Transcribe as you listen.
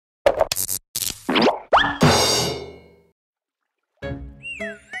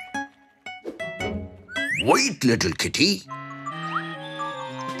Wait, little kitty. What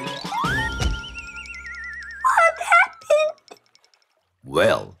happened?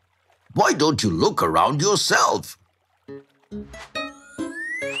 Well, why don't you look around yourself?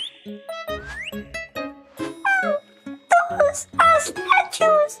 Those are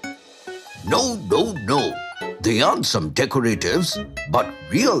statues. No. They aren't some decoratives, but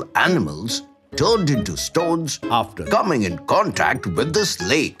real animals turned into stones after coming in contact with this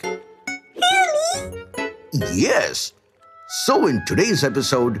lake. Really? Yes. So in today's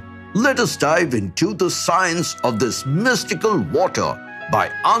episode, let us dive into the science of this mystical water by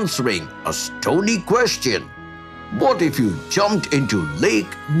answering a stony question. What if you jumped into Lake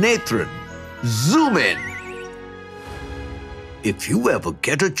Natron? Zoom in. If you ever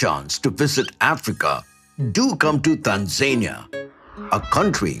get a chance to visit Africa, do come to Tanzania, a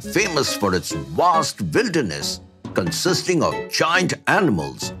country famous for its vast wilderness consisting of giant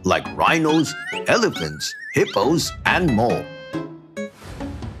animals like rhinos, elephants, hippos, and more.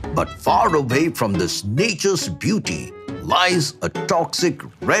 But far away from this nature's beauty lies a toxic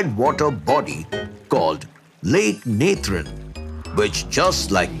red water body called Lake Natron, which,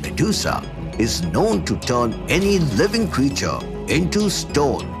 just like Medusa, is known to turn any living creature into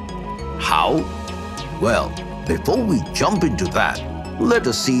stone. How? Well, before we jump into that, let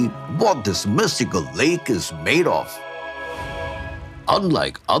us see what this mystical lake is made of.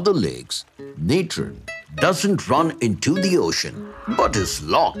 Unlike other lakes, Natron doesn't run into the ocean but is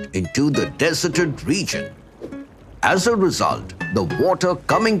locked into the deserted region. As a result, the water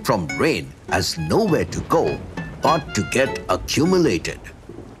coming from rain has nowhere to go but to get accumulated.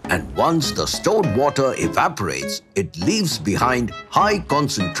 And once the stored water evaporates, it leaves behind high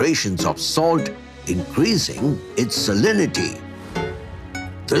concentrations of salt, increasing its salinity.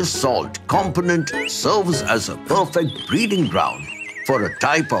 This salt component serves as a perfect breeding ground for a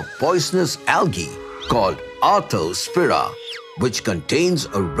type of poisonous algae called Arthospira, which contains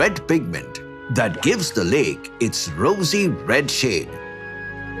a red pigment that gives the lake its rosy red shade.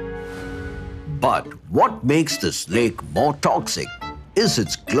 But what makes this lake more toxic is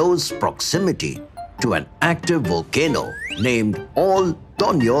its close proximity to an active volcano named Ol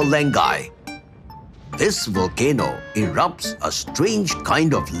Tonyo Lengai. This volcano erupts a strange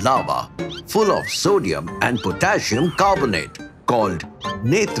kind of lava full of sodium and potassium carbonate called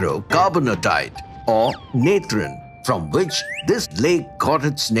natrocarbonatite or natron, from which this lake got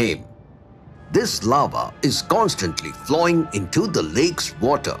its name. This lava is constantly flowing into the lake's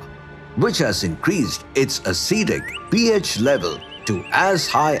water, which has increased its acidic pH level to as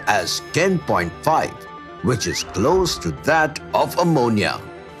high as 10.5, which is close to that of ammonia.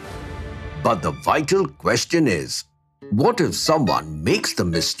 But the vital question is, what if someone makes the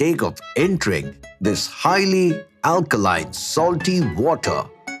mistake of entering this highly alkaline, salty water?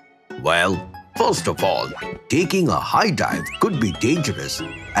 Well, first of all, taking a high dive could be dangerous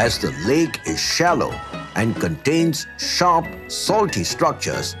as the lake is shallow and contains sharp, salty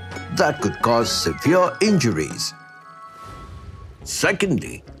structures that could cause severe injuries.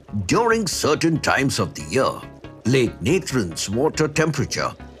 Secondly, during certain times of the year, Lake Natron's water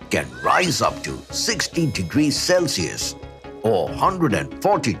temperature can rise up to 60 degrees Celsius or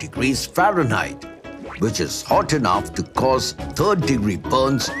 140 degrees Fahrenheit, which is hot enough to cause third-degree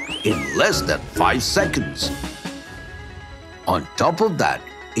burns in less than 5 seconds. On top of that,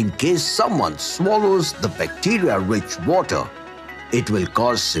 in case someone swallows the bacteria-rich water, it will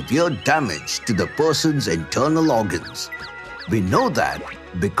cause severe damage to the person's internal organs. We know that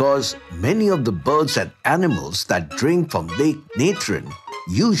because many of the birds and animals that drink from Lake Natron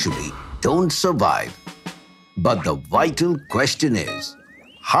usually don't survive. But the vital question is,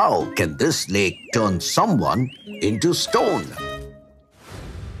 how can this lake turn someone into stone?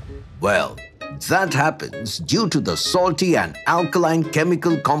 Well, that happens due to the salty and alkaline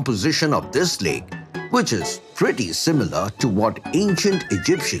chemical composition of this lake, which is pretty similar to what ancient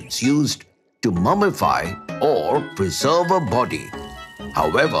Egyptians used to mummify or preserve a body.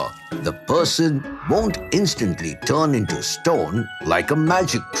 However, the person won't instantly turn into stone like a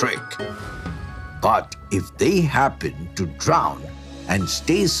magic trick. But if they happen to drown and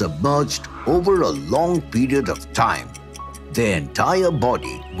stay submerged over a long period of time, their entire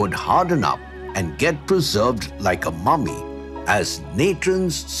body would harden up and get preserved like a mummy, as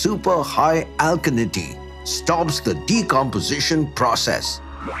natron's super high alkalinity stops the decomposition process.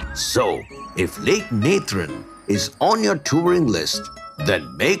 So, if Lake Natron is on your touring list,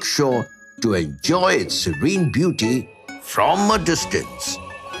 then make sure to enjoy its serene beauty from a distance.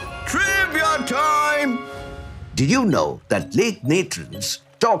 Trivia time! Did you know that Lake Natron's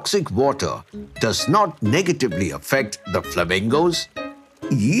toxic water does not negatively affect the flamingos?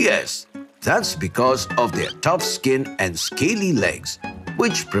 Yes, That's because of their tough skin and scaly legs,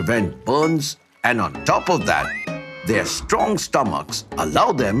 which prevent burns, and on top of that, their strong stomachs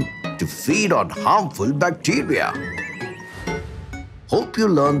allow them to feed on harmful bacteria. Hope you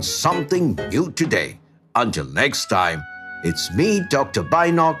learned something new today. Until next time, it's me, Dr.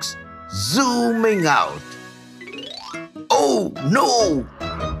 Binocs, zooming out. Oh, no!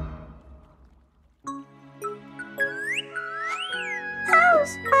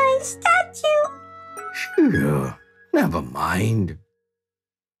 How's my statue? Phew, never mind.